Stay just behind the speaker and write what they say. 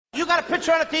You got a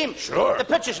pitcher on the team? Sure. The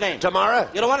pitcher's name? Tomorrow.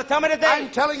 You don't want to tell me today?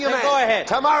 I'm telling you, then man. Go ahead.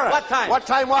 Tomorrow. What time? What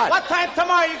time what? What time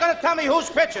tomorrow you're going to tell me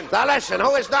who's pitching? Now listen,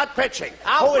 who is not pitching?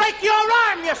 I'll break your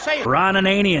arm, you say. Ron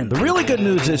Ananian. The really good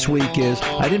news this week is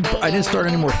I didn't start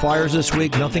any more fires this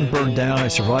week. Nothing burned down. I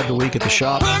survived the week at the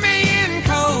shop. Put me in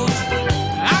cold.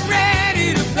 I'm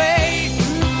ready to play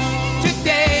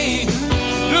today.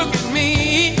 Look at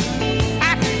me.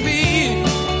 I can be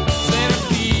center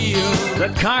field. The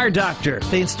Car Doctor.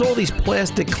 They install these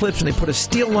plastic clips and they put a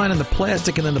steel line in the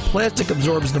plastic and then the plastic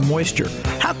absorbs the moisture.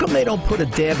 How come they don't put a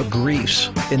dab of grease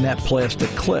in that plastic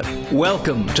clip?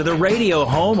 Welcome to the radio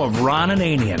home of Ron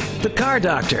Ananian, the Car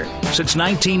Doctor. Since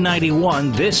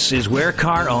 1991, this is where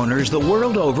car owners the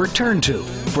world over turn to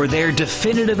for their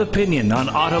definitive opinion on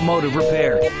automotive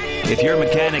repair. If your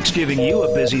mechanic's giving you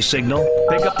a busy signal,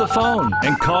 pick up the phone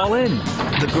and call in.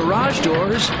 The garage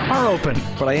doors are open.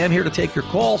 But I am here to take your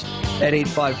calls at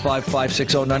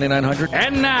 855-560-9900.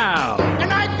 And now,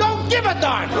 And I don't give a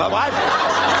darn. What? I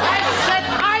said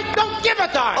I don't give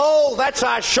a darn. Oh, that's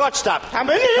our shortstop. Come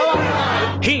in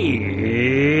here.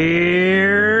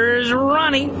 here's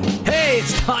Ronnie. Hey,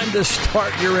 it's time to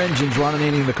start your engines. Ron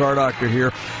Ananian, the Car Doctor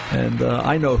here. And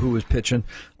I know who is pitching.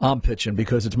 I'm pitching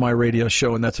because it's my radio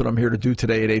show, and that's what I'm here to do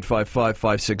today at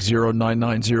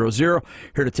 855-560-9900.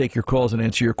 Here to take your calls and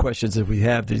answer your questions that we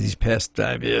have these past,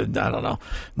 I don't know,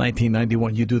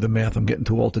 1991. You do the math. I'm getting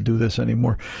too old to do this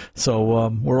anymore. So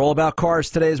we're all about cars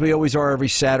today, as we always are every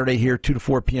Saturday here, 2 to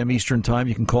 4 p.m. Eastern Time.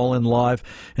 You can call in live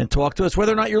and talk to us,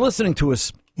 whether or not you're listening to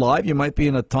us live. You might be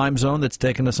in a time zone that's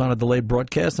taking us on a delayed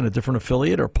broadcast in a different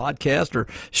affiliate or podcast or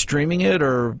streaming it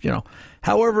or,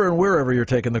 however and wherever you're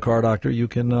taking the Car Doctor. You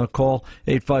can call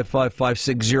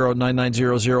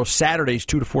 855-560-9900 Saturdays,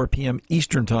 2 to 4 p.m.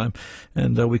 Eastern Time,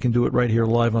 and we can do it right here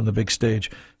live on the big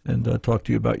stage and talk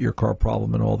to you about your car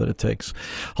problem and all that it takes.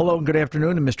 Hello and good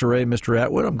afternoon to Mr. Ray and Mr.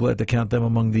 Atwood. I'm glad to count them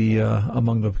among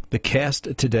the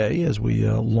cast today as we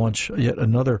launch yet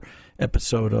another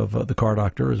episode of The Car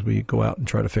Doctor as we go out and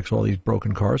try to fix all these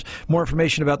broken cars. More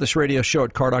information about this radio show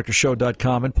at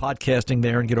cardoctorshow.com and podcasting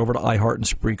there, and get over to iHeart and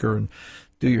Spreaker and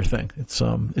do your thing.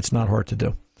 It's not hard to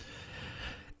do.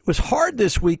 It was hard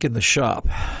this week in the shop.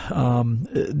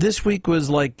 This week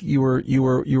was like you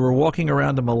were walking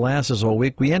around in molasses all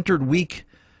week. We entered week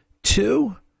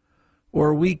 2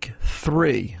 or week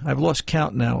 3. I've lost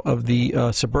count now of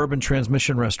the Suburban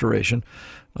transmission restoration.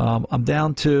 I'm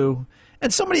down to,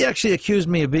 and somebody actually accused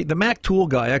me of being, the Mac Tool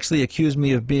guy actually accused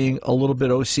me of being a little bit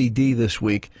OCD this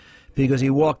week because he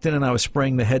walked in and I was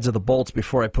spraying the heads of the bolts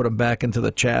before I put them back into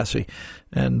the chassis.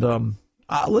 And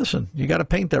listen, you got to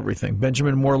paint everything.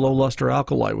 Benjamin Moore low luster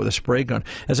alkali with a spray gun.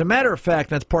 As a matter of fact,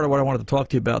 that's part of what I wanted to talk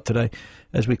to you about today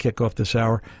as we kick off this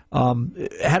hour.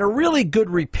 Had a really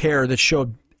good repair that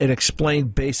showed and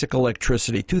explained basic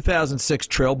electricity. 2006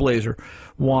 Trailblazer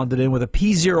wandered in with a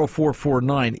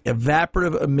P0449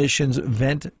 evaporative emissions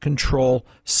vent control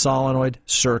solenoid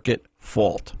circuit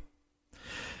fault.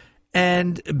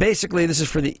 And basically, this is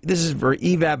for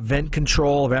evap vent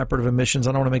control, evaporative emissions.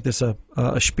 I don't want to make this a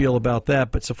spiel about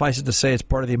that, but suffice it to say, it's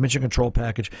part of the emission control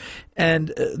package.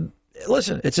 And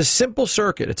listen, it's a simple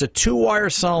circuit. It's a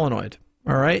 2-wire solenoid.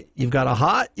 All right, you've got a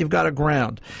hot, you've got a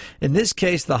ground. In this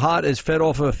case, the hot is fed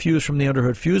off of a fuse from the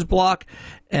underhood fuse block,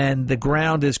 and the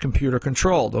ground is computer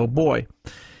controlled. Oh boy.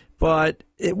 But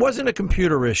it wasn't a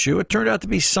computer issue. It turned out to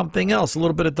be something else, a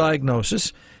little bit of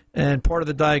diagnosis. And part of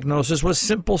the diagnosis was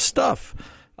simple stuff.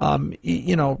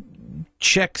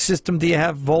 Check system, do you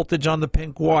have voltage on the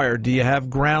pink wire? Do you have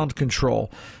ground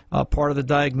control? Part of the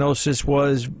diagnosis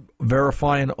was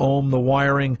verify and ohm the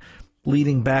wiring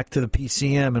leading back to the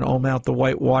PCM and ohm out the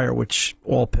white wire, which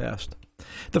all passed.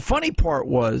 The funny part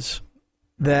was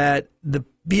that the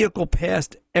vehicle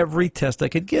passed every test I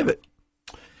could give it.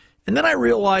 And then I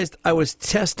realized I was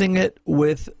testing it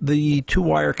with the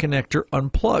 2-wire connector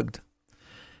unplugged.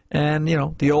 And,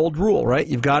 the old rule, right?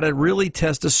 You've got to really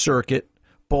test a circuit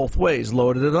both ways,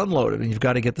 loaded and unloaded, and you've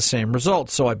got to get the same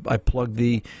results. So I plugged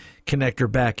the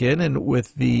connector back in, and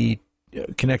with the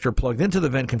connector plugged into the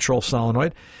vent control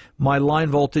solenoid, my line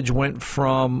voltage went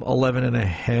from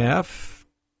 11.5,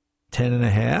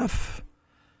 10.5,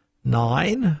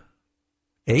 9,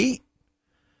 8,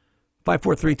 5,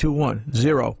 4, 3, 2, 1,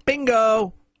 0.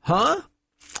 Bingo! Huh?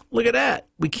 Look at that.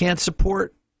 We can't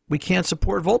support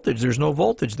voltage. There's no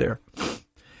voltage there.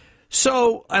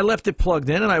 So I left it plugged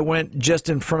in, and I went just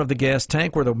in front of the gas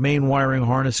tank where the main wiring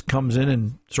harness comes in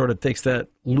and sort of takes that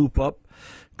loop up,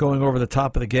 going over the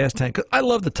top of the gas tank. I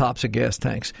love the tops of gas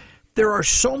tanks. There are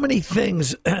so many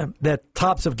things that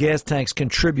tops of gas tanks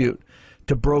contribute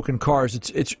to broken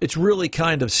cars. It's really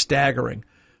kind of staggering.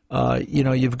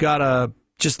 You've got a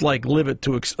just like live it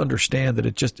to understand that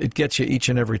it gets you each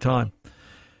and every time.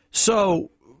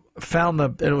 So found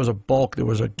and it was a bulk. There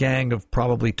was a gang of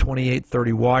probably 28,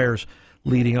 30 wires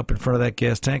leading up in front of that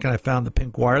gas tank, and I found the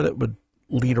pink wire that would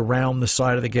lead around the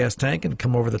side of the gas tank and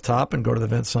come over the top and go to the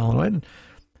vent solenoid, and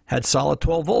had solid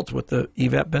 12 volts with the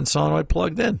evap vent solenoid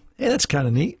plugged in. Hey, that's kind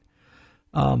of neat.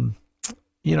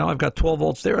 I've got 12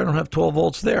 volts there. I don't have 12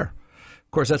 volts there.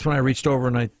 Of course, that's when I reached over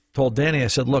and I told Danny, I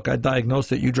said, look, I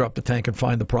diagnosed it. You drop the tank and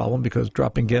find the problem, because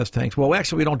dropping gas tanks. Well,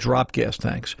 actually, we don't drop gas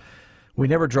tanks. We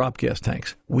never drop gas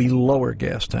tanks. We lower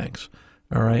gas tanks.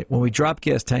 All right. When we drop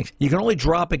gas tanks, you can only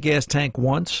drop a gas tank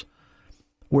once,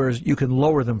 whereas you can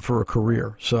lower them for a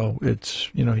career. So it's,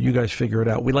 you guys figure it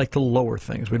out. We like to lower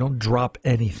things. We don't drop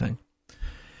anything.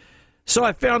 So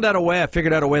I figured out a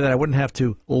way that I wouldn't have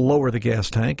to lower the gas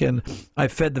tank, and I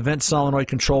fed the vent solenoid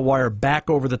control wire back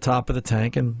over the top of the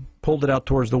tank and pulled it out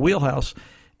towards the wheelhouse.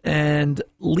 And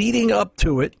leading up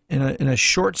to it, in a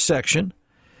short section,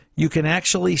 you can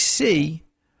actually see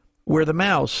where the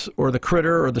mouse or the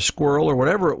critter or the squirrel or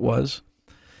whatever it was.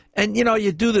 And,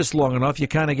 you do this long enough, you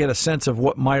kind of get a sense of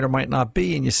what might or might not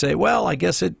be, and you say, well, I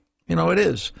guess it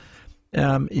is.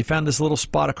 You found this little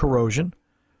spot of corrosion,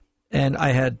 and I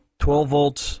had 12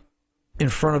 volts in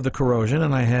front of the corrosion,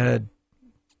 and I had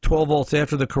 12 volts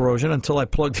after the corrosion until I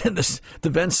plugged in the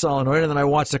vent solenoid, and then I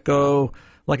watched it go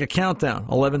like a countdown.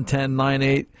 11, 10, 9,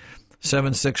 8,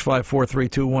 7, 6, 5, 4, 3,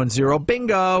 2, 1, 0.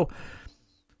 Bingo!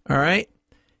 All right?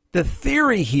 The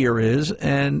theory here is,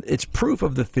 and it's proof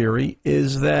of the theory,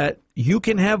 is that you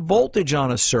can have voltage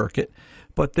on a circuit,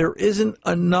 but there isn't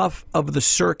enough of the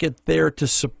circuit there to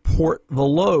support the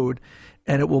load,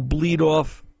 and it will bleed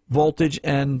off voltage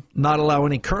and not allow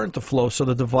any current to flow, so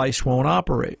the device won't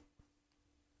operate.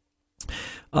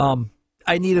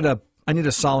 I needed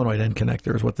a solenoid end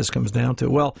connector is what this comes down to.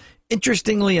 Well,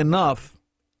 interestingly enough,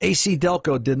 AC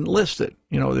Delco didn't list it,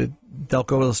 the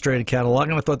Delco Illustrated Catalog,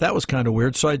 and I thought that was kind of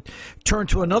weird. So I turned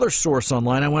to another source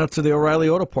online. I went up to the O'Reilly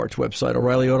Auto Parts website,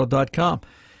 O'ReillyAuto.com,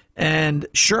 and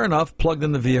sure enough, plugged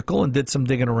in the vehicle and did some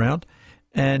digging around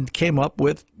and came up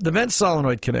with the vent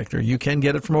solenoid connector. You can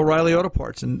get it from O'Reilly Auto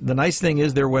Parts. And the nice thing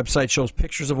is their website shows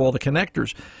pictures of all the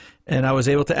connectors. And I was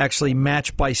able to actually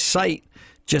match by sight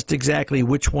just exactly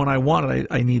which one I wanted.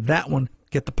 I need that one,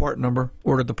 get the part number,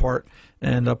 ordered the part,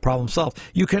 and problem solved.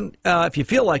 You can, if you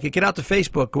feel like it, get out to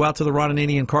Facebook, go out to the Ron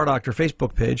Ananian Car Doctor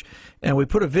Facebook page, and we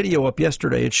put a video up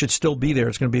yesterday. It should still be there.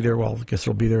 It's going to be there, well, I guess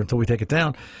it'll be there until we take it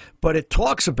down. But it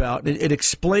talks about, it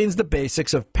explains the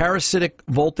basics of parasitic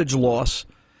voltage loss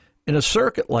in a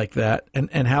circuit like that,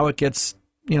 and how it gets,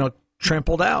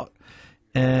 trampled out.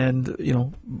 And,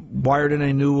 wired in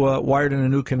a new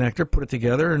connector, put it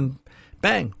together, and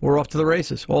bang, we're off to the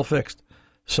races, all fixed.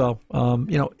 So,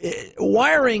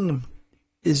 wiring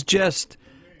is just,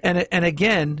 and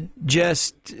again,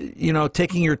 just,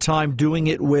 taking your time doing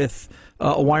it with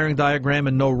a wiring diagram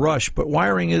and no rush. But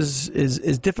wiring is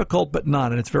difficult, but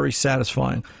not, and it's very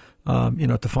satisfying,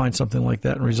 to find something like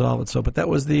that and resolve it. So, but that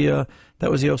was the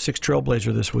 06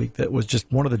 Trailblazer this week. That was just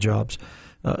one of the jobs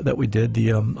that we did.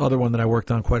 The other one that I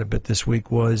worked on quite a bit this week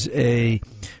was a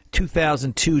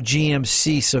 2002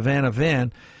 GMC Savannah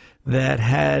van that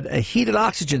had a heated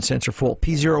oxygen sensor fault,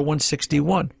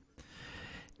 P0161.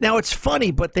 Now, it's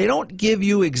funny, but they don't give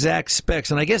you exact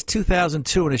specs, and I guess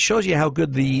 2002, and it shows you how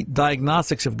good the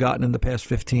diagnostics have gotten in the past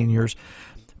 15 years,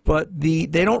 but they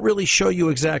don't really show you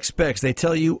exact specs. They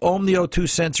tell you, ohm the O2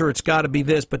 sensor, it's got to be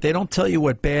this, but they don't tell you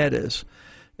what bad is.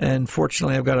 And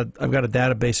fortunately, I've got a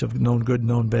database of known good,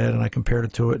 known bad, and I compared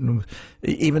it to it. And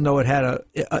even though it had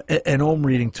an ohm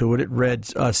reading to it, it read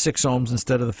 6 ohms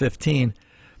instead of the 15.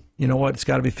 You know what? It's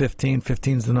got to be 15.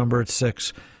 15's the number. It's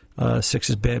 6. 6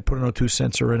 is bad. Put an O2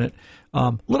 sensor in it.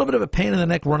 A little bit of a pain in the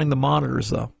neck running the monitors,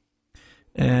 though.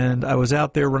 And I was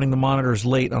out there running the monitors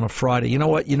late on a Friday. You know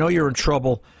what? You know you're in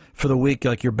trouble for the week,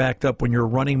 like you're backed up when you're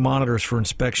running monitors for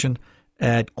inspection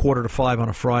at 4:45 on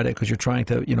a Friday because you're trying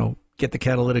to, get the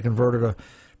catalytic converter to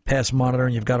pass monitor,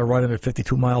 and you've got to run it at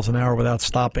 52 miles an hour without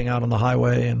stopping out on the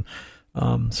highway. And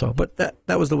but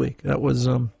that was the week. That was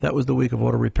the week of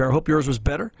auto repair. I hope yours was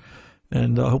better,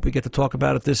 and I hope we get to talk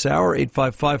about it this hour.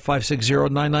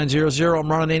 855-560-9900.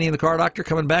 I'm Ron Ananian, the Car Doctor,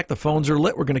 coming back. The phones are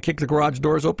lit. We're going to kick the garage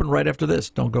doors open right after this.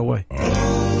 Don't go away.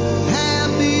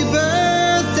 Happy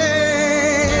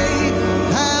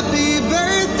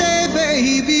birthday,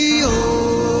 baby.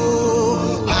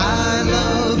 Oh, I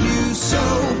love you so.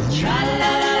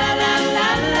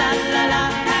 Tra-la-la-la-la-la-la-la.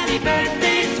 Happy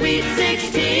birthday, sweet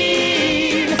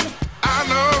 16. I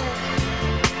know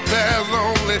there's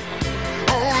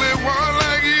only one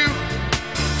like you.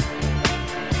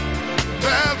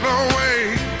 There's no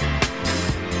way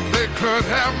they could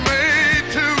have. made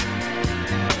to.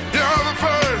 You're the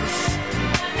first,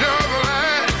 you're the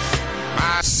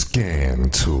last. Scan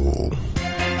Tool.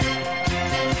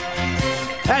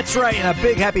 That's right, and a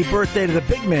big happy birthday to the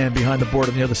big man behind the board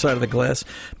on the other side of the glass,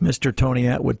 Mr. Tony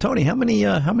Atwood. Tony, how many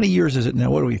years is it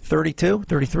now? What are we, 32,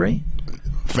 33?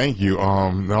 Thank you.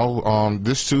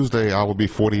 This Tuesday I will be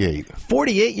 48.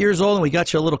 48 years old, and we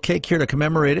got you a little cake here to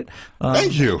commemorate it.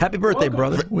 Thank you. Happy birthday,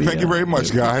 brother. Thank you very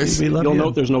much, guys. We love You'll you.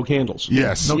 note there's no candles.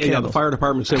 Yes. No Yeah, candles. the fire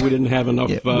department said we didn't have enough.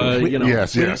 Yes.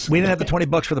 We didn't have the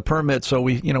 $20 for the permit, so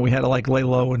we had to lay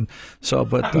low, and so.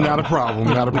 But Not a problem.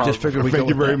 Not a problem. just figured we'd Thank go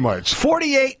you with very that. much.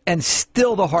 48 and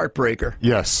still the heartbreaker.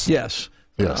 Yes. Yes.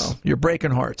 Yes. You're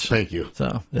breaking hearts. Thank you.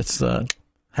 So it's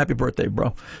happy birthday,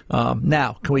 bro.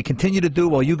 Now, can we continue to do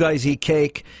while you guys eat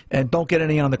cake and don't get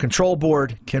any on the control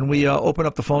board? Can we open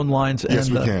up the phone lines? Yes,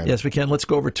 and, we can. Yes, we can. Let's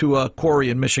go over to Corey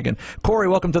in Michigan. Corey,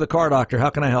 welcome to the Car Doctor. How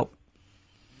can I help?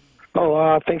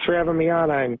 Oh, thanks for having me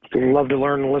on. I love to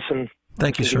learn and listen.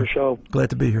 Thank you, to sir. your show. Glad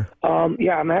to be here.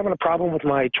 Yeah, I'm having a problem with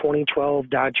my 2012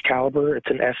 Dodge Caliber. It's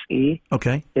an SE.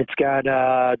 Okay. It's got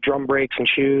drum brakes and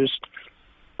shoes.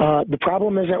 The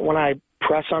problem isn't when I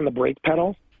press on the brake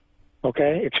pedal.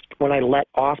 Okay, it's when I let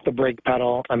off the brake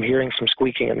pedal, I'm hearing some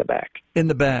squeaking in the back. In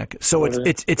the back. So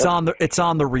it's on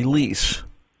the release.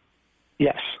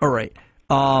 Yes. All right.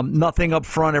 Nothing up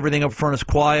front. Everything up front is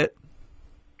quiet.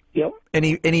 Yep.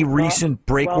 Any recent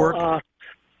brake work?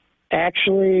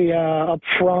 Actually, up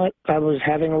front, I was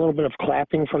having a little bit of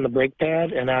clapping from the brake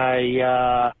pad, and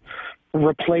I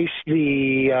replaced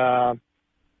the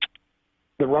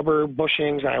rubber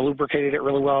bushings, and I lubricated it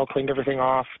really well, cleaned everything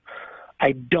off.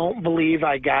 I don't believe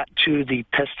I got to the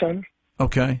piston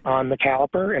on the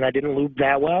caliper, and I didn't lube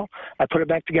that well. I put it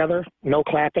back together, no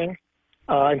clapping,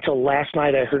 until last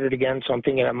night I heard it again, so I'm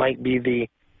thinking it might be the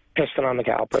piston on the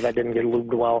caliper that didn't get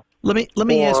lubed well. Let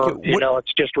me ask you.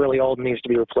 It's just really old and needs to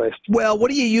be replaced. Well,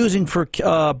 what are you using for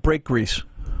brake grease?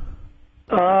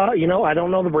 I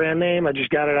don't know the brand name. I just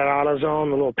got it at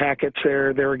AutoZone, the little packets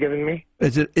they were giving me.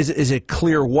 Is it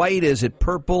clear white? Is it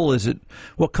purple?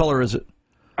 What color is it?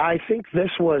 I think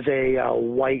this was a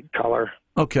white color.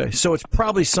 Okay, so it's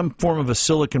probably some form of a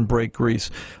silicon brake grease.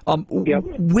 Yep.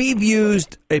 We've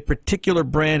used a particular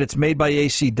brand. It's made by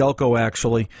AC Delco,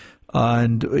 actually.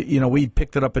 And we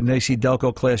picked it up in AC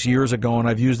Delco class years ago, and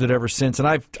I've used it ever since. And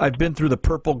I've been through the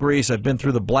purple grease, I've been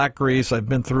through the black grease, I've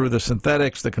been through the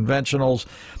synthetics, the conventionals.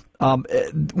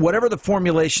 Whatever the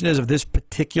formulation is of this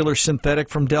particular synthetic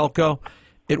from Delco,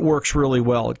 it works really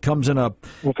well. It comes in a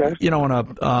a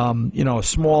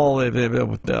small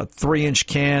 3-inch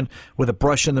can with a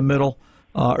brush in the middle,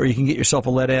 or you can get yourself a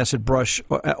lead acid brush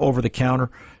over the counter,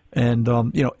 and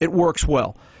it works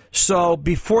well. So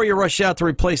before you rush out to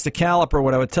replace the caliper,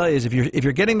 what I would tell you is if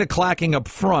you're getting the clacking up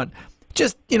front,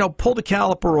 just pull the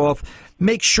caliper off.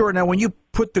 Make sure now when you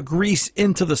put the grease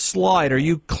into the slide, are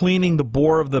you cleaning the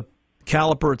bore of the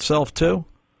caliper itself too?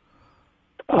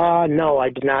 No, I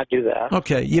did not do that.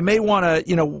 Okay, you may want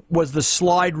to. Was the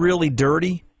slide really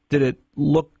dirty? Did it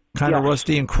look kind of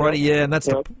rusty and cruddy? Yeah, and that's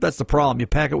the problem. You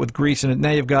pack it with grease, and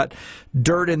now you've got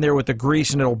dirt in there with the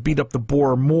grease, and it'll beat up the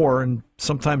bore more, and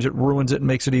sometimes it ruins it and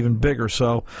makes it even bigger.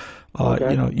 So,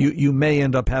 you may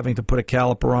end up having to put a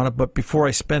caliper on it. But before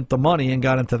I spent the money and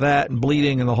got into that and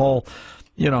bleeding and the whole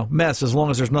mess, as long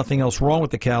as there's nothing else wrong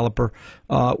with the caliper,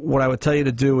 what I would tell you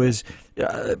to do is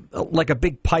like a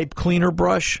big pipe cleaner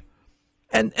brush.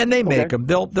 And they make them.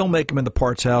 They'll make them in the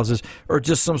parts houses, or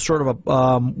just some sort of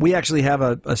a. We actually have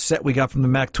a set we got from the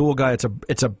Mac Tool guy.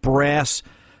 It's a brass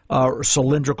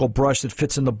cylindrical brush that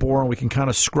fits in the bore, and we can kind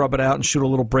of scrub it out and shoot a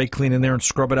little brake clean in there and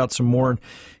scrub it out some more and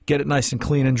get it nice and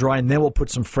clean and dry. And then we'll put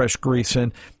some fresh grease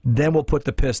in. Then we'll put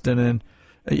the piston in,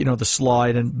 the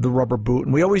slide and the rubber boot.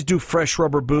 And we always do fresh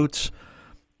rubber boots.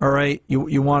 All right,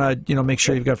 you want to make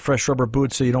sure you've got fresh rubber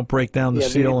boots so you don't break down the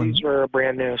seal. These were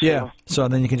brand new. So. Yeah, so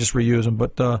then you can just reuse them.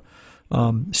 But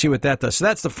see what that does. So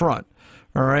that's the front.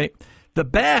 All right, the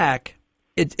back.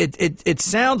 It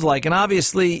sounds like, and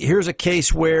obviously here's a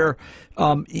case where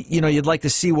you'd like to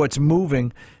see what's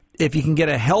moving. If you can get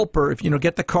a helper, if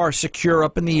get the car secure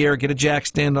up in the air, get a jack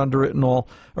stand under it and all,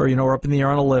 or up in the air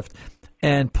on a lift,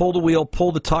 and pull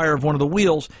the tire of one of the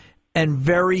wheels, and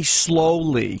very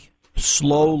slowly,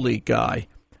 guy,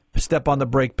 step on the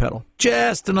brake pedal.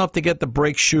 Just enough to get the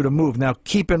brake shoe to move. Now,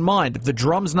 keep in mind, if the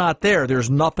drum's not there, there's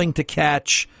nothing to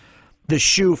catch the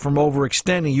shoe from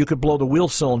overextending. You could blow the wheel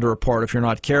cylinder apart if you're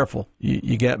not careful.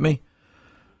 You get me?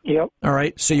 Yep. All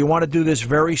right, so you want to do this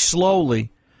very slowly.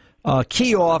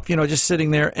 Key off, just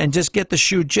sitting there, and just get the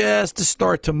shoe just to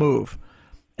start to move.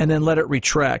 and then let it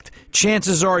retract.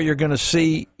 Chances are you're going to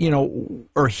see,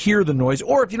 or hear the noise.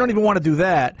 Or if you don't even want to do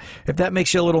that, if that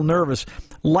makes you a little nervous,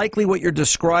 likely what you're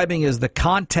describing is the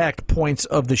contact points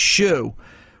of the shoe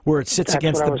where it sits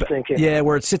against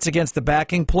where it sits against the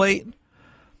backing plate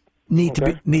need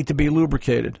to be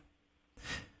lubricated.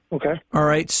 Okay. All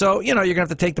right. So, you're going to have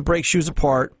to take the brake shoes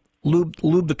apart,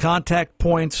 lube the contact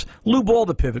points, lube all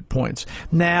the pivot points.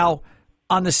 Now,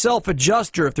 on the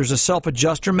self-adjuster, if there's a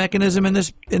self-adjuster mechanism in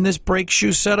this brake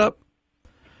shoe setup,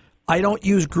 I don't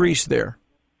use grease there.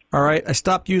 All right? I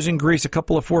stopped using grease a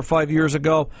couple of 4 or 5 years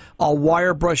ago. I'll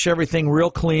wire brush everything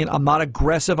real clean. I'm not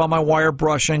aggressive on my wire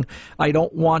brushing. I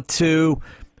don't want to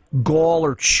gall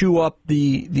or chew up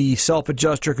the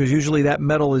self-adjuster because usually that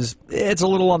metal it's a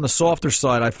little on the softer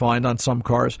side, I find, on some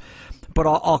cars. But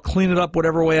I'll clean it up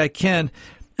whatever way I can,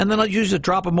 and then I'll use a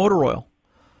drop of motor oil.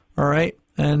 All right?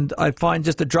 And I find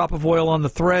just a drop of oil on the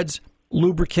threads,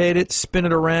 lubricate it, spin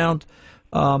it around.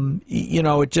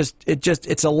 It's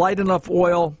a light enough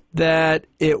oil that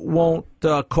it won't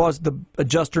cause the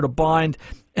adjuster to bind.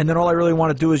 And then all I really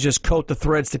want to do is just coat the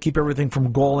threads to keep everything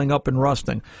from galling up and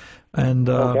rusting. And,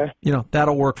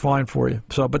 that'll work fine for you.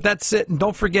 So, but that's it. And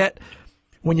don't forget,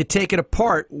 when you take it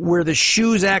apart, where the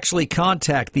shoes actually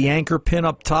contact the anchor pin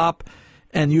up top,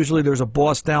 and usually there's a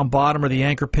boss down bottom or the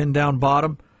anchor pin down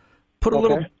bottom, put a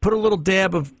little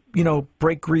dab of,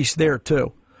 brake grease there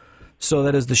too. So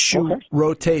that as the shoe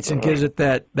rotates and gives it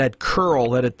that curl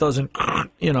that it doesn't,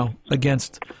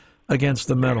 against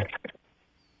the metal.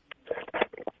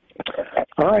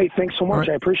 All right. Thanks so much.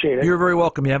 Right. I appreciate it. You're very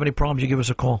welcome. You have any problems, you give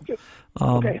us a call.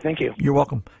 Okay. Thank you. You're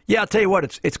welcome. Yeah, I'll tell you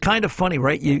what, it's kind of funny,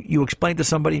 right? You explain to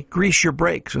somebody, grease your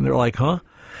brakes, and they're like, huh?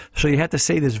 So you have to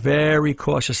say this very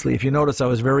cautiously. If you notice, I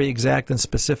was very exact and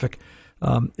specific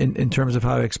in terms of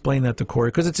how I explain that to Corey,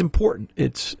 because it's important.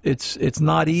 It's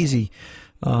not easy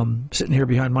sitting here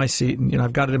behind my seat, and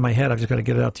I've got it in my head. I've just got to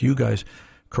get it out to you guys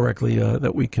correctly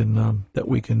that we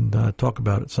can talk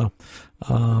about it. So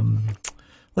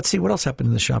let's see what else happened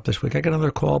in the shop this week. I got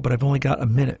another call, but I've only got a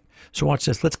minute. So watch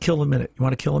this. Let's kill a minute. You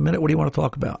want to kill a minute? What do you want to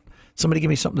talk about? Somebody give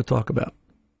me something to talk about.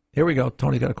 Here we go.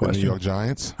 Tony's got a question. The New York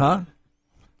Giants? Huh?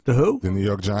 The who? The New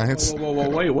York Giants. Whoa,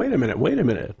 wait a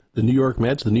minute. The New York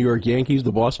Mets, the New York Yankees,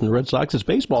 the Boston Red Sox. It's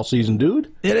baseball season,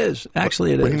 dude. It is.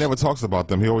 Actually, it is. But he never talks about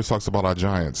them. He always talks about our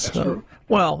Giants.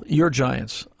 Well, your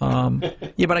Giants.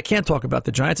 Yeah, but I can't talk about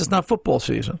the Giants. It's not football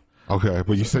season. Okay,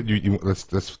 but you said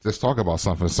let's talk about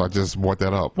something, so I just brought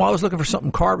that up. Well, I was looking for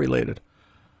something car-related.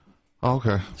 Oh,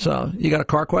 okay. So, you got a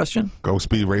car question? Go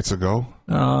speed rates or go?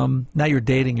 Now you're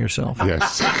dating yourself.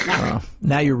 Yes.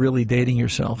 Now you're really dating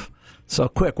yourself. So,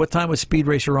 quick, what time was Speed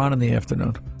Racer on in the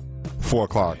afternoon? 4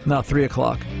 o'clock. No, 3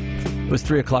 o'clock. It was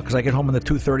 3 o'clock because I get home in the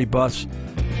 2:30 bus,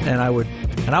 and I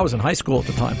was in high school at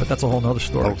the time, but that's a whole other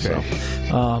story. Okay.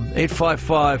 So,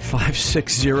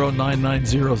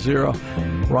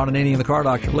 855-560-9900. Ron Ananian, the Car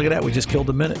Doctor. Look at that. We just killed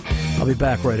a minute. I'll be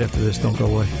back right after this. Don't go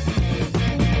away.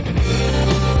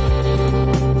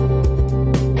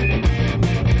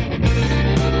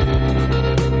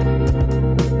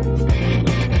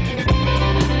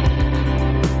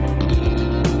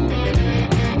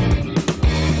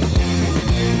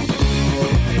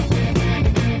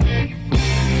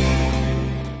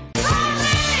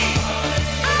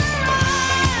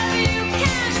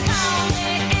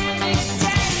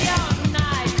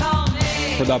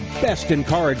 For the best in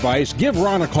car advice, give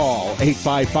Ron a call,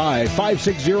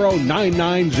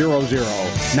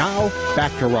 855-560-9900. Now,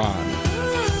 back to Ron.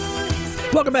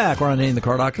 Welcome back. Ron Ananian, the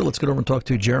Car Doctor. Let's get over and talk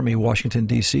to Jeremy, Washington,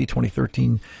 D.C.,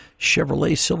 2013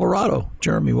 Chevrolet Silverado.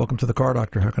 Jeremy, welcome to the Car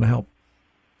Doctor. How can I help?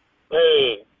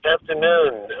 Hey,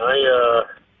 afternoon. I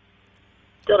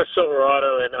got a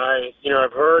Silverado, and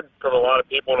I've heard from a lot of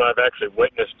people, and I've actually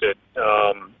witnessed it.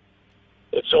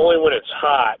 It's only when it's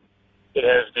hot. It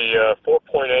has the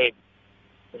 4.8 V8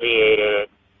 in it,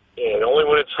 and only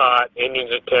when it's hot,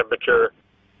 engine's at temperature,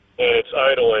 and it's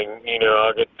idling,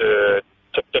 I'll get the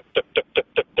tick, tick, tick, tick, tick,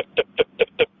 tick, tick, tick, tick, tick,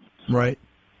 tick. Right.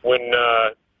 When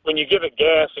you give it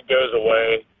gas, it goes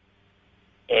away,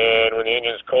 and when the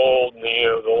engine's cold and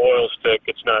the oil's thick,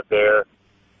 it's not there.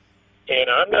 And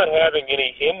I'm not having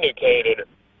any indicated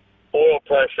oil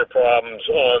pressure problems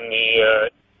on the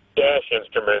dash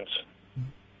instruments.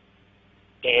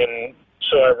 And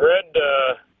so I read,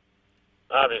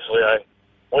 obviously I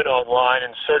went online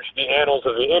and searched the annals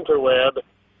of the interweb,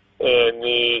 and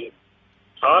the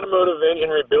Automotive Engine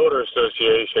Rebuilder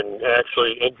Association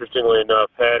actually, interestingly enough,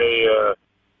 had a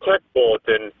tech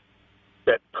bulletin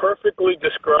that perfectly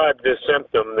described this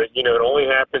symptom that, it only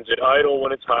happens at idle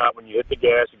when it's hot. When you hit the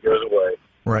gas, it goes away.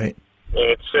 Right. And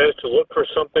it says to look for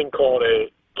something called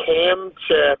a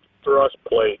camshaft thrust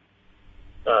plate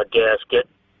gasket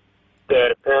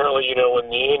that apparently, when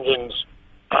the engine's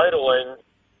idling,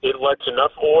 it lets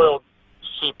enough oil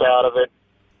seep out of it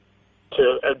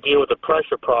to deal with the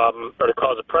pressure problem, or to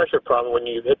cause a pressure problem. When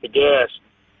you hit the gas,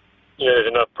 there's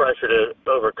enough pressure to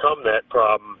overcome that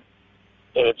problem.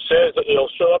 And it says that it'll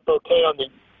show up okay on the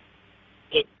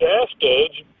gas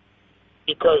gauge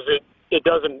because it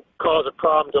doesn't cause a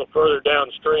problem until further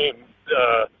downstream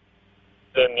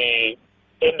than the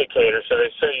indicator. So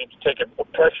they say you take a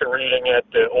pressure reading at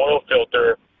the oil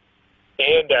filter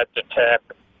and at the tap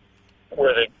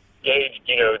where the gauge,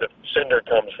 the sender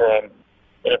comes from.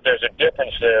 And if there's a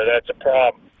difference there, that's a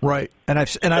problem. Right, and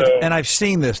I've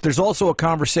seen this. There's also a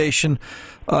conversation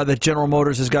that General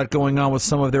Motors has got going on with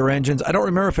some of their engines. I don't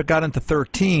remember if it got into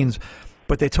 13s,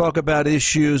 but they talk about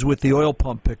issues with the oil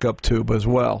pump pickup tube as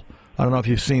well. I don't know if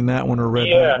you've seen that one or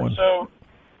read that one. Yeah. So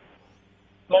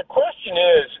my question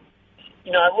is,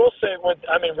 I will say,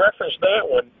 reference that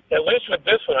one. At least with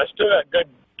this one, I still got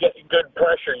good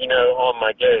pressure, on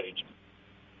my gauge.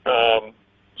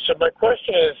 So my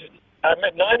question is, I'm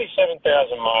at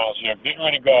 97,000 miles here, getting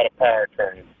ready to go out of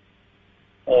powertrain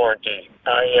warranty.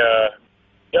 I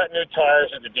got new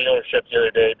tires at the dealership the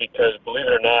other day because, believe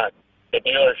it or not, the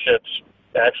dealerships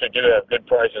actually do have good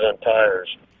prices on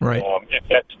tires. Right.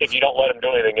 If you don't let them do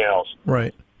anything else.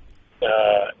 Right.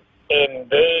 And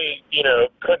they,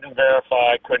 couldn't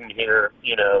verify, couldn't hear,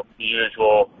 the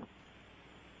usual,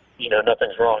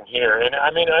 nothing's wrong here. And,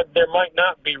 there might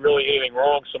not be really anything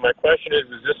wrong. So my question is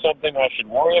this something I should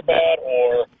worry about?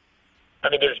 Or,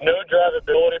 there's no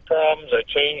drivability problems. I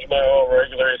changed my oil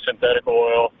regularly, synthetic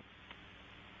oil.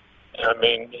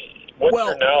 What's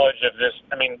your knowledge of this?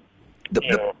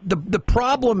 The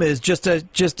problem is just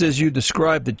as you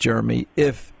described it, Jeremy.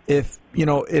 If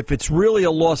it's really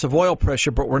a loss of oil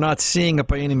pressure, but we're not seeing it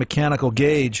by any mechanical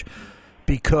gauge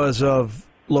because of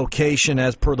location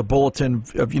as per the bulletin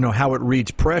of how it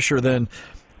reads pressure, then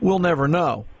we'll never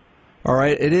know. All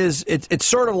right, it's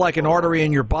sort of like an artery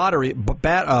in your body.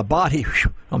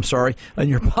 I'm sorry, and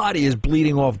your body is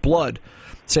bleeding off blood.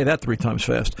 Say that 3 times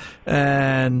fast,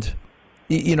 and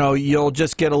you'll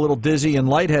just get a little dizzy and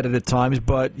lightheaded at times,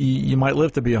 but you might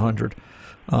live to be 100.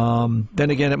 Then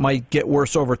again, it might get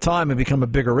worse over time and become a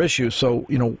bigger issue. So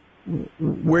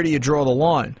where do you draw the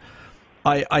line?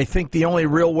 I think the only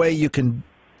real way you can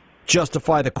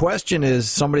justify the question is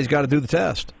somebody's got to do the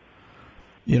test.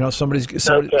 Somebody.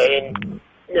 Okay. And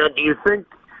now, do you think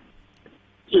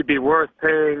it'd be worth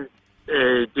paying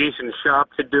a decent shop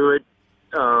to do it?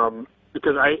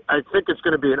 Because I think it's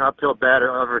going to be an uphill battle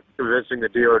over convincing the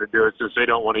dealer to do it, since they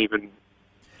don't want to even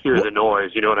hear the noise.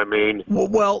 You know what I mean?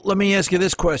 Well, let me ask you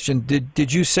this question: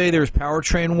 Did you say there's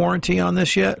powertrain warranty on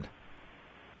this yet?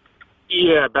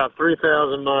 Yeah, about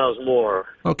 3,000 miles more.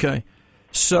 Okay,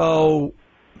 so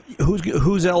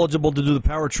who's eligible to do the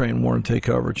powertrain warranty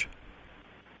coverage?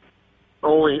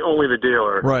 Only the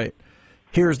dealer. Right.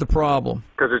 Here's the problem.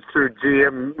 Because it's through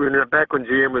GM. Back when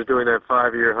GM was doing that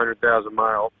 5-year,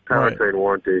 100,000-mile powertrain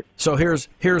warranty. So here's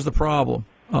the problem.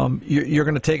 You're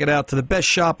going to take it out to the best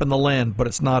shop in the land, but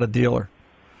it's not a dealer.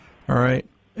 All right.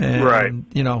 And, right.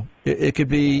 It could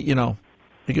be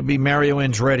it could be Mario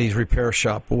Andretti's repair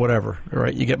shop or whatever. All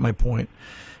right. You get my point.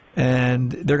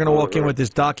 And they're going to walk in with this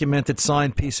documented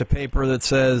signed piece of paper that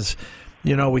says,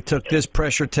 we took this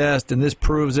pressure test and this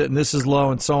proves it and this is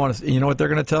low and so on. You know what they're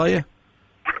going to tell you?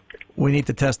 We need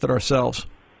to test it ourselves.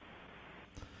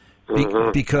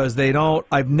 Because they don't.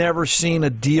 I've never seen a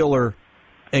dealer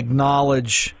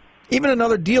acknowledge even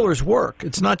another dealer's work.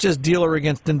 It's not just dealer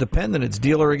against independent. It's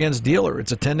dealer against dealer.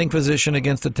 It's attending physician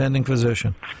against attending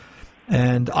physician.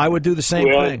 And I would do the same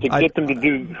thing. To get them to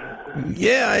do.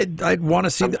 Yeah, I'd want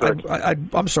to see.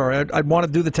 I'm sorry. I'd want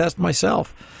to do the test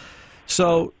myself.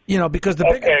 So because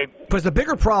the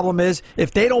bigger problem is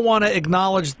if they don't want to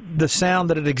acknowledge the sound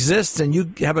that it exists, and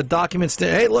you have a document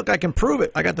saying, "Hey, look, I can prove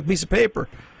it. I got the piece of paper."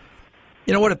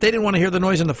 You know what? If they didn't want to hear the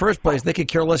noise in the first place, they could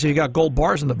care less if you got gold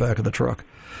bars in the back of the truck.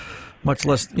 Much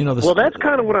less, Well, that's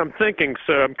kind of what I'm thinking.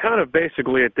 So I'm kind of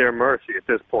basically at their mercy at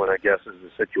this point, I guess, is the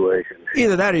situation.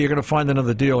 Either that, or you're going to find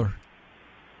another dealer.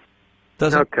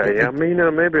 Maybe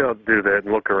I'll do that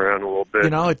and look around a little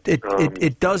bit.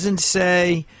 It doesn't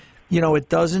say. It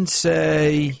doesn't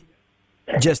say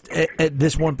just at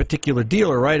this one particular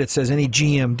dealer, right? It says any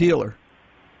GM dealer.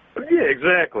 Yeah,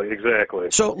 exactly.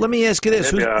 So let me ask you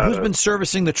this: who's been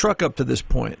servicing the truck up to this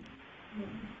point?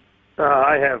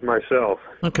 I have myself.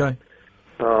 Okay.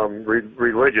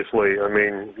 Religiously.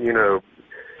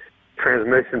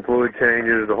 Transmission fluid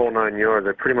changes, the whole 9 yards.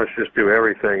 I pretty much just do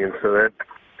everything, and so that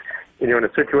in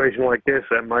a situation like this,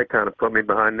 that might kind of put me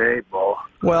behind the 8 ball.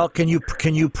 Well, can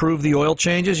you prove the oil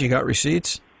changes? You got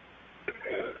receipts?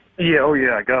 Yeah, oh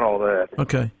yeah, I got all that.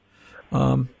 Okay.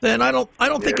 Then I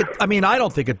don't think it. I mean, I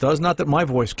don't think it does. Not that my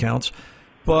voice counts,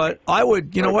 but I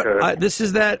would. You know what? This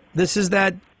is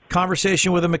that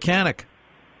conversation with a mechanic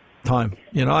time.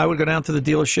 I would go down to the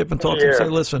dealership and talk to him and say,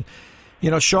 listen,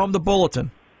 show him the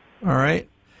bulletin. All right.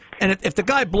 And if the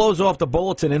guy blows off the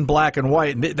bulletin in black and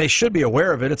white, and they should be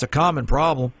aware of it. It's a common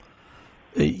problem.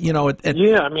 Yeah,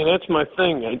 I mean, that's my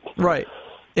thing. Right.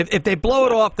 If they blow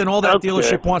it off, then all that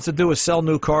dealership wants to do is sell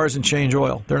new cars and change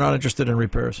oil. They're not interested in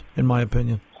repairs, in my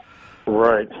opinion.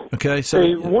 Right. Okay. So,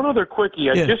 hey, one other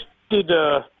quickie. I just did.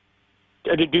 Do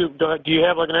you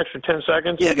have like an extra 10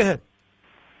 seconds? Yeah, go ahead.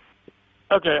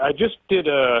 Okay, I just did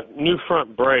new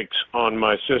front brakes on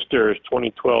my sister's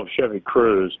 2012 Chevy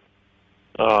Cruze.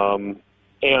 And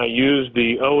I used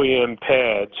the OEM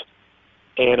pads,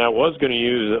 and I was going to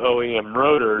use the OEM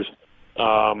rotors,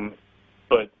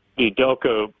 but the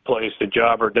Delco place, the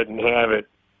jobber, didn't have it.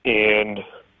 And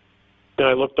then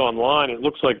I looked online. It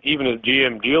looks like even the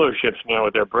GM dealerships now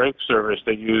with their brake service,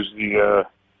 they use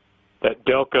that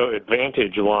Delco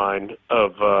Advantage line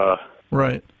of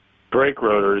right brake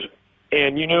rotors.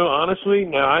 And, honestly,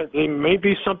 now there may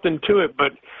be something to it,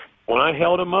 but when I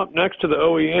held them up next to the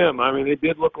OEM, I mean, they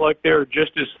did look like they were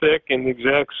just as thick and the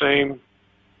exact same,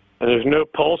 and there's no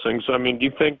pulsing. So, I mean, do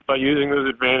you think by using those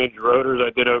Advantage rotors I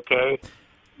did okay?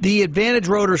 The Advantage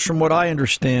rotors, from what I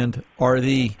understand, are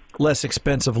the less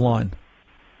expensive line.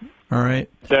 All right?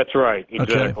 That's right,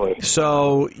 exactly. Okay.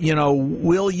 So,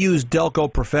 we'll use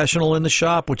Delco Professional in the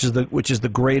shop, which is the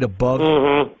grade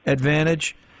above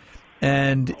Advantage.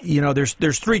 And,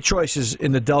 there's 3 choices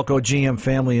in the Delco GM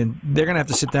family, and they're going to have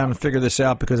to sit down and figure this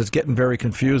out because it's getting very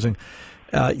confusing.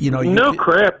 No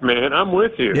crap, man. I'm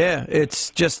with you. Yeah,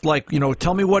 it's just like,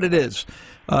 tell me what it is.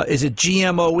 Is it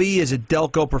GMOE? Is it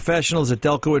Delco Professional? Is it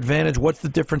Delco Advantage? What's the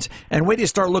difference? And wait till you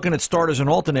start looking at starters and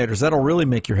alternators. That'll really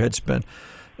make your head spin.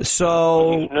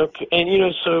 So,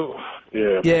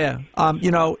 yeah. Yeah.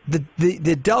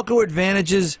 The Delco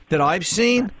Advantages that I've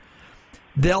seen,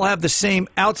 they'll have the same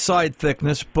outside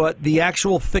thickness, but the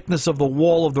actual thickness of the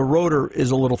wall of the rotor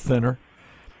is a little thinner.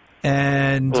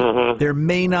 And there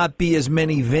may not be as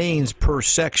many vanes per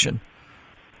section,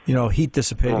 heat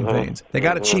dissipating vanes. They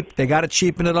got to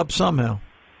cheapen it up somehow.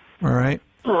 All right.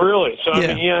 Really? So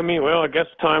well, I guess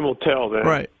time will tell then.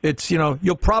 Right. It's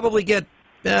you'll probably get,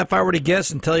 if I were to guess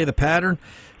and tell you the pattern,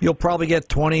 you'll probably get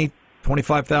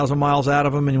 25,000 miles out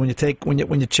of them, and when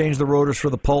you change the rotors for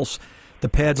the pulse, the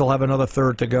pads will have another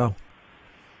third to go.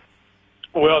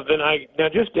 Well, then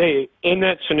in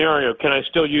that scenario, can I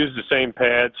still use the same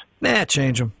pads? Nah,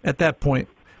 change them at that point.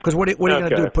 Because what are you going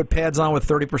to do? Put pads on with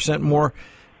 30% more,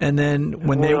 and then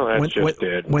when they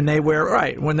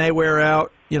wear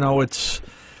out,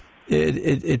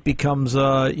 it becomes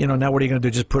now what are you going to do?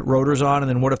 Just put rotors on, and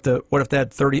then what if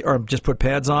that 30 or just put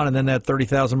pads on, and then that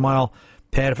 30,000 mile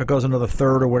pad, if it goes another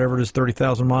third or whatever it is,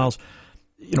 30,000 miles.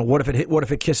 What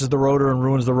if it kisses the rotor and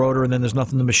ruins the rotor, and then there's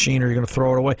nothing in the machine, or you're going to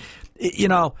throw it away?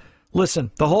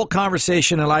 Listen, the whole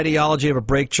conversation and ideology of a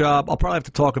brake job, I'll probably have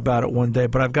to talk about it one day,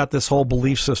 but I've got this whole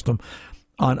belief system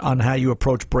on how you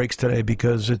approach brakes today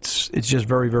because it's just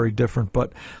very, very different.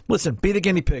 But listen, be the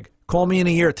guinea pig. Call me in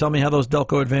a year. Tell me how those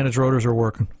Delco Advantage rotors are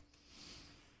working.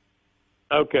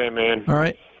 Okay, man. All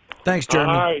right. Thanks,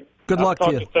 Jeremy. All right. Good luck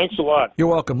to you. Thanks a lot. You're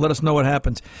welcome. Let us know what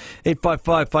happens.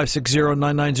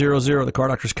 855-560-9900. The Car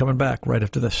Doctor's coming back right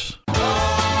after this.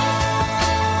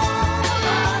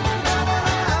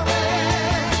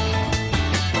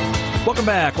 Welcome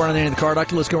back. We're on the Car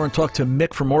Doctor. Let's go over and talk to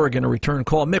Mick from Oregon, a return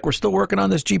call. Mick, we're still working on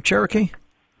this Jeep Cherokee?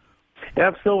 Yeah,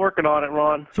 I'm still working on it,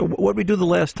 Ron. So what did we do the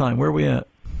last time? Where are we at?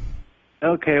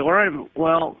 Okay, where I'm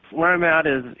at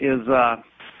is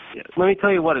let me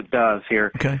tell you what it does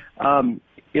here. Okay.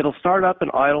 It'll start up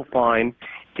and idle fine,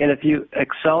 and if you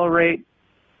accelerate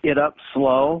it up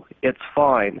slow, it's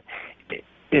fine.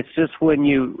 It's just when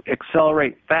you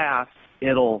accelerate fast,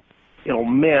 it'll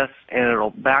miss and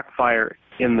it'll backfire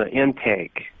in the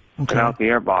intake and out the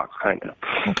airbox, kind of.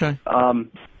 Okay.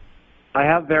 I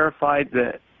have verified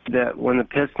that when the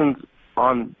piston's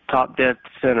on top dead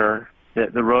center,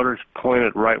 that the rotor's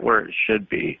pointed right where it should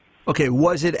be. Okay,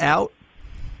 was it out?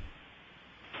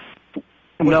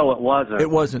 No, it wasn't. It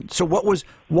wasn't. So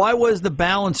why was the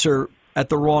balancer at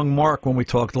the wrong mark when we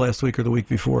talked last week or the week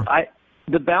before?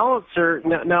 The balancer,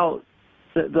 now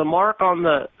the mark on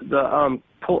the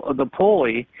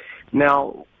pulley,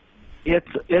 now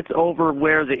it's over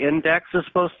where the index is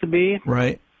supposed to be.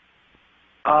 Right.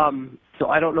 So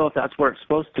I don't know if that's where it's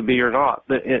supposed to be or not.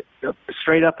 It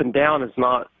straight up and down is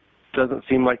not doesn't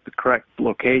seem like the correct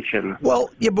location. Well,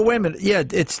 yeah, but wait a minute. Yeah,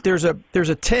 there's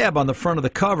a tab on the front of the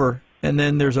cover, and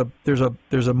then there's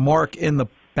a mark in the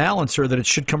balancer that it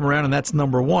should come around, and that's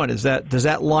number 1. Does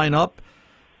that line up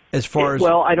as far as?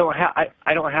 Well, I don't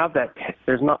have that.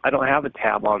 I don't have a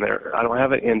tab on there. I don't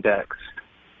have an index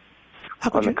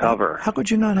on the cover. How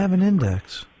could you not have an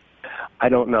index? I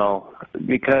don't know,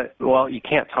 because you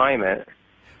can't time it.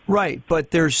 Right,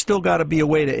 but there's still got to be a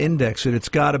way to index it. It's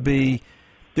got to be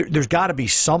there's got to be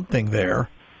something there.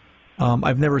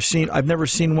 I've never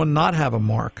seen one not have a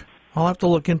mark. I'll have to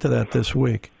look into that this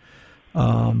week.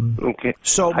 Okay.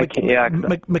 So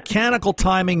mechanical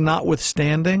timing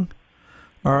notwithstanding,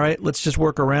 all right, let's just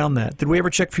work around that. Did we ever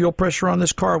check fuel pressure on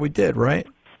this car? We did, right?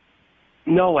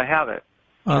 No, I haven't.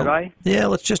 Did I? Yeah,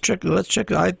 let's just check. Let's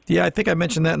check. I think I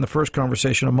mentioned that in the first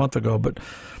conversation a month ago, but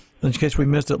in case we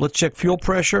missed it, let's check fuel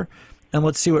pressure and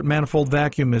let's see what manifold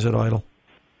vacuum is at idle.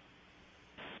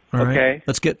 All right? Okay.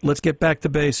 Let's get back to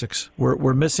basics.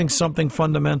 We're missing something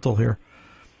fundamental here.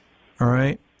 All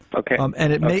right. Okay.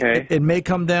 And it may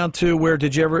come down to where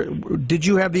did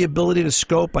you have the ability to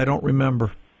scope? I don't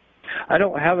remember. I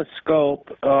don't have a scope.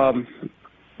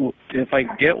 If I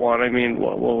get one, I mean,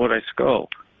 what would I scope?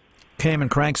 Cam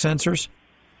and crank sensors.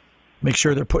 Make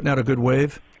sure they're putting out a good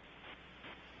wave.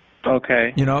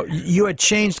 Okay. You know, you had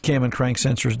changed cam and crank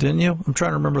sensors, didn't you? I'm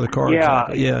trying to remember the car. Yeah.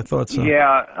 Exactly. Yeah, I thought so.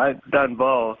 Yeah, I've done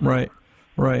both. Right.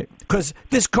 Because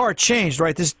this car changed,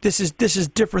 right? This is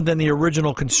different than the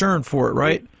original concern for it,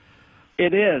 right?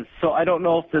 It is. So I don't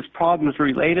know if this problem is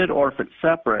related or if it's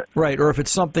separate. Right, or if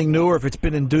it's something new or if it's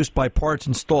been induced by parts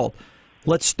installed.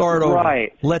 Let's start over.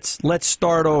 Right. Let's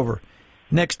start over.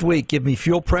 Next week, give me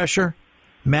fuel pressure,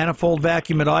 manifold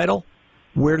vacuum at idle.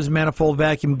 Where does manifold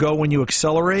vacuum go when you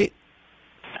accelerate?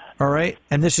 All right?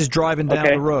 And this is driving down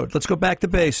the road. Let's go back to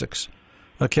basics.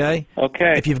 Okay?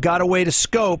 Okay. If you've got a way to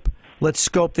scope, let's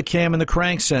scope the cam and the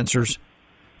crank sensors,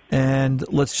 and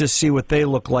let's just see what they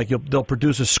look like. They'll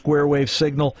produce a square wave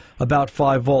signal about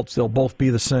 5 volts. They'll both be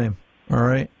the same. All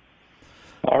right?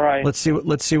 All right. Let's see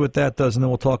what that does, and then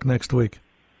we'll talk next week.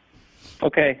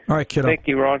 Okay. All right, kiddo. Thank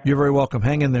you, Ron. You're very welcome.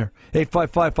 Hang in there.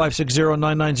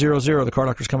 855-560-9900. The Car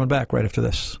Doctor's coming back right after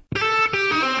this.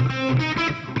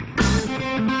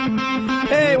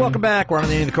 Hey, welcome back. Ron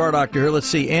and Annie, the Car Doctor here. Let's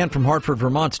see. Ann from Hartford,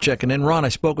 Vermont's checking in. Ron, I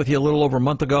spoke with you a little over a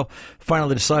month ago.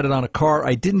 Finally decided on a car.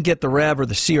 I didn't get the RAV or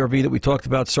the CRV that we talked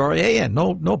about. Sorry. Hey, Ann,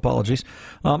 no apologies.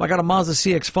 I got a Mazda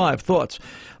CX-5. Thoughts?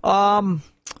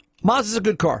 Mazda's a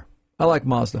good car. I like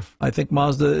Mazda. I think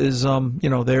Mazda is,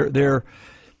 they're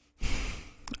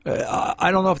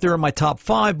I don't know if they're in my top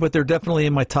 5, but they're definitely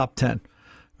in my top 10.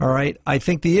 All right. I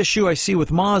think the issue I see with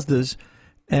Mazdas,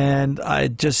 and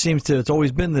it just seems it's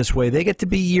always been this way, they get to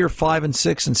be year 5 and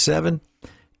 6 and 7,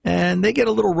 and they get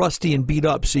a little rusty and beat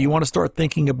up. So you want to start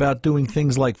thinking about doing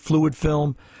things like fluid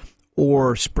film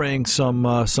or spraying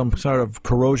some sort of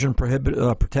corrosion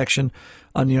protection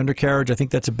on the undercarriage. I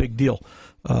think that's a big deal.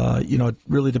 It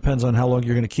really depends on how long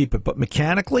you're going to keep it. But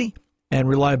mechanically and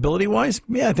reliability-wise,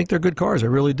 yeah, I think they're good cars. I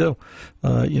really do.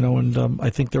 I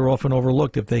think they're often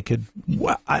overlooked. If they could,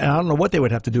 I don't know what they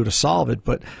would have to do to solve it,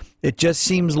 but it just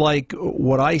seems like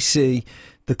what I see,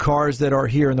 the cars that are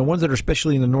here, and the ones that are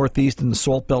especially in the Northeast and the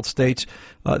Salt Belt states,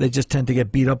 they just tend to get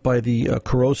beat up by the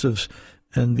corrosives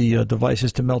and the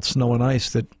devices to melt snow and ice.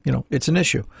 That it's an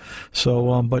issue.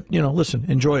 So, but listen,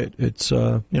 enjoy it. It's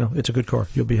it's a good car.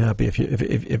 You'll be happy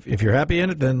if you're happy in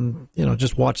it. Then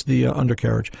just watch the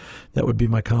undercarriage. That would be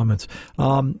my comments.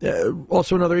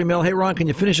 Also, another email. Hey, Ron, can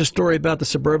you finish a story about the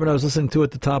Suburban? I was listening to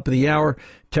at the top of the hour.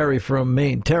 Terry from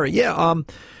Maine. Terry, yeah.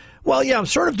 Well, yeah, I'm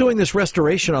sort of doing this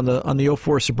restoration on the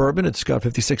 04 Suburban. It's got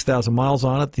 56,000 miles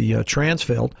on it. The trans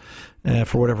failed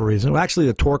for whatever reason. Well, actually,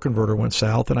 the torque converter went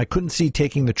south, and I couldn't see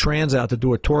taking the trans out to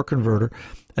do a torque converter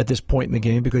at this point in the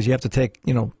game because you have to take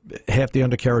half the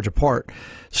undercarriage apart.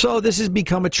 So this has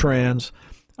become a trans.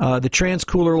 The trans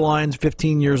cooler lines,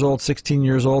 15 years old, 16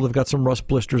 years old, have got some rust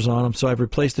blisters on them, so I've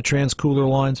replaced the trans cooler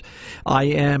lines. I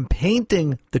am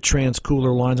painting the trans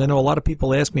cooler lines. I know a lot of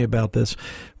people ask me about this.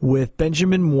 With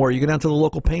Benjamin Moore, you go down to the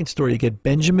local paint store, you get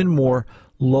Benjamin Moore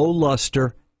low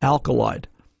luster alkalide.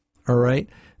 All right?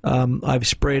 I've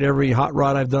sprayed every hot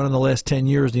rod I've done in the last 10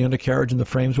 years, the undercarriage and the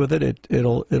frames with it.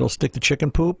 It'll stick to chicken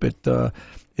poop. It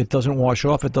doesn't wash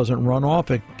off. It doesn't run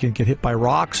off. It can get hit by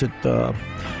rocks.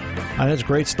 It's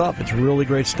great stuff. It's really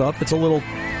great stuff. It's a little,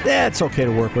 it's okay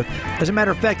to work with. As a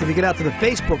matter of fact, if you get out to the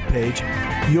Facebook page,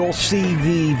 you'll see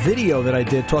the video that I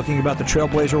did talking about the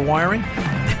Trailblazer wiring.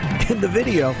 In the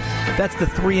video, that's the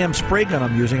 3M spray gun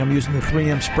I'm using. I'm using the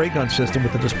 3M spray gun system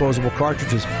with the disposable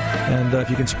cartridges. And if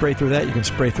you can spray through that, you can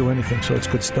spray through anything. So it's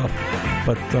good stuff.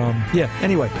 But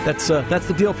anyway, that's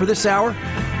the deal for this hour.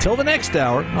 Till the next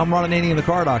hour, I'm Ron Ananian, the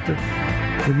Car Doctor,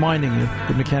 reminding you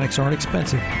good mechanics aren't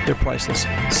expensive. They're priceless.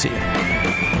 See ya.